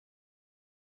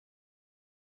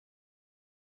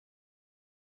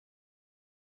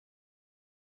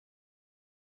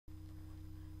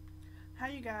Hi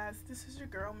you guys, this is your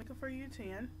girl Mika for you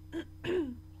 10.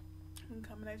 I'm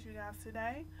coming at you guys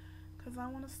today because I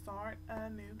want to start a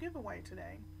new giveaway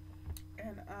today.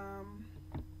 And I'm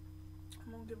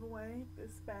going to give away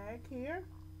this bag here.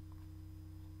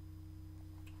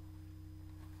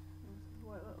 This is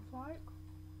what it looks like.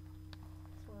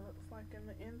 That's what it looks like in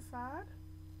the inside.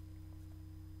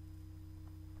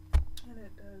 And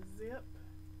it does zip.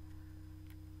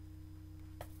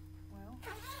 Well,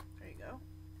 there you go.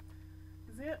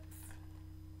 Zips.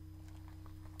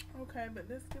 Okay, but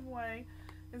this giveaway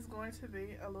is going to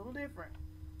be a little different.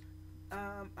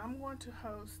 I'm going to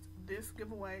host this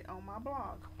giveaway on my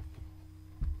blog.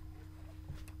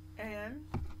 And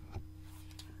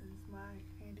this is my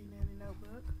handy dandy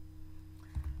notebook.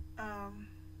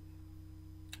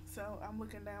 So I'm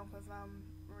looking down because I'm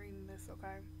reading this,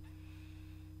 okay?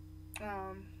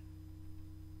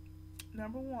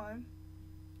 Number one,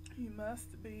 you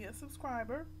must be a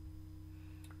subscriber.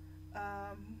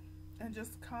 And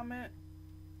just comment,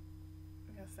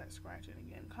 I guess that's scratching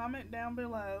again. Comment down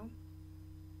below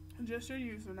just your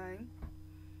username,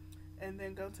 and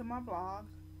then go to my blog,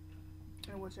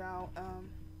 in which I'll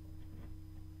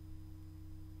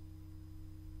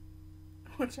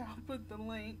put the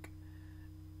link.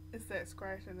 It's that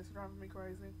scratching, it's driving me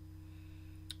crazy.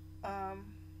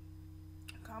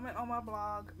 Comment on my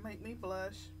blog, make me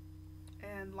blush,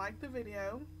 and like the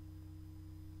video.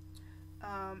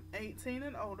 18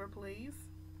 and older, please.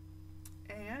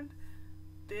 And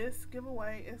this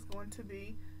giveaway is going to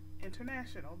be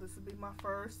international. This will be my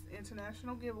first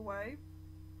international giveaway.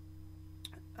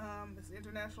 It's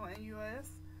international and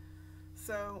US.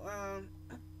 So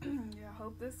yeah, I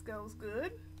hope this goes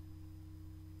good.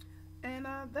 And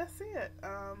that's it.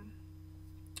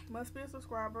 Must be a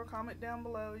subscriber. Comment down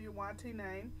below your YT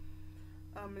name.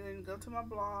 And then go to my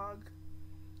blog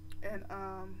and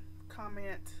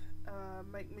comment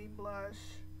make me blush,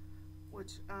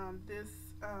 which this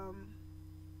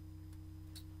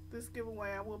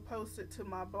giveaway I will post it to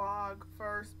my blog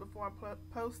first before I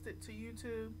post it to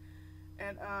YouTube,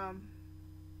 and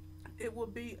it will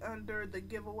be under the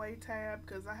giveaway tab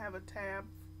because I have a tab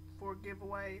for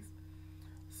giveaways.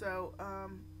 So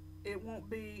it won't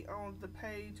be on the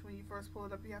page when you first pull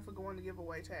it up. You have to go on the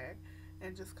giveaway tag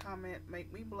and just comment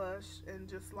make me blush and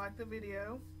just like the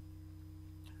video.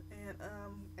 And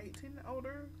 18 and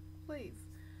older, please.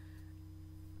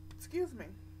 Excuse me,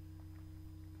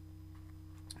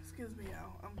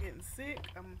 y'all. I'm getting sick.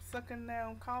 I'm sucking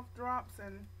down cough drops,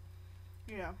 and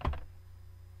yeah.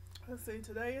 Let's see.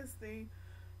 Today is the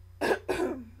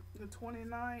the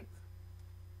 29th,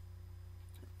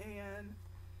 and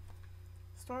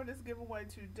start this giveaway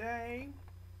today,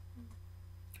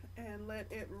 and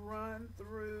let it run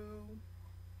through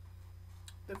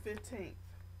the 15th.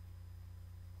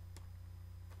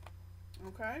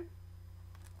 Okay,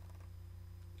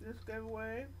 this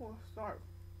giveaway will start,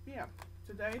 yeah,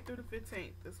 today through the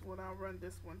 15th. This is what I'll run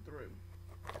this one through.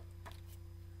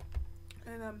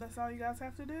 And that's all you guys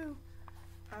have to do.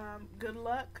 Good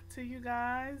luck to you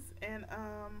guys, and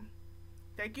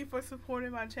thank you for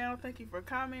supporting my channel. Thank you for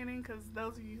commenting, because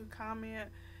those of you who comment,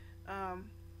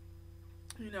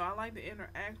 you know, I like to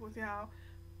interact with y'all.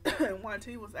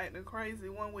 YT was acting crazy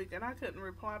one week, and I couldn't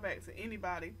reply back to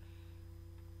anybody.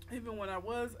 Even when I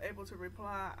was able to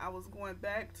reply, I was going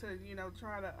back to, you know,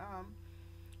 try to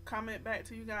comment back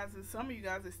to you guys, and some of you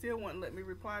guys it still wouldn't let me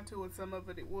reply to, and some of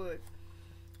it would.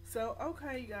 So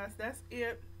okay, you guys, that's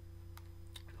it.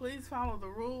 Please follow the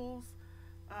rules.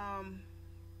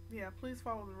 Yeah, please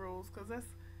follow the rules, because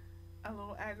that's a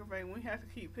little aggravating. We have to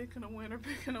keep picking a winner.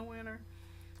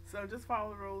 So just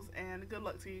follow the rules, and good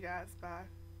luck to you guys. Bye.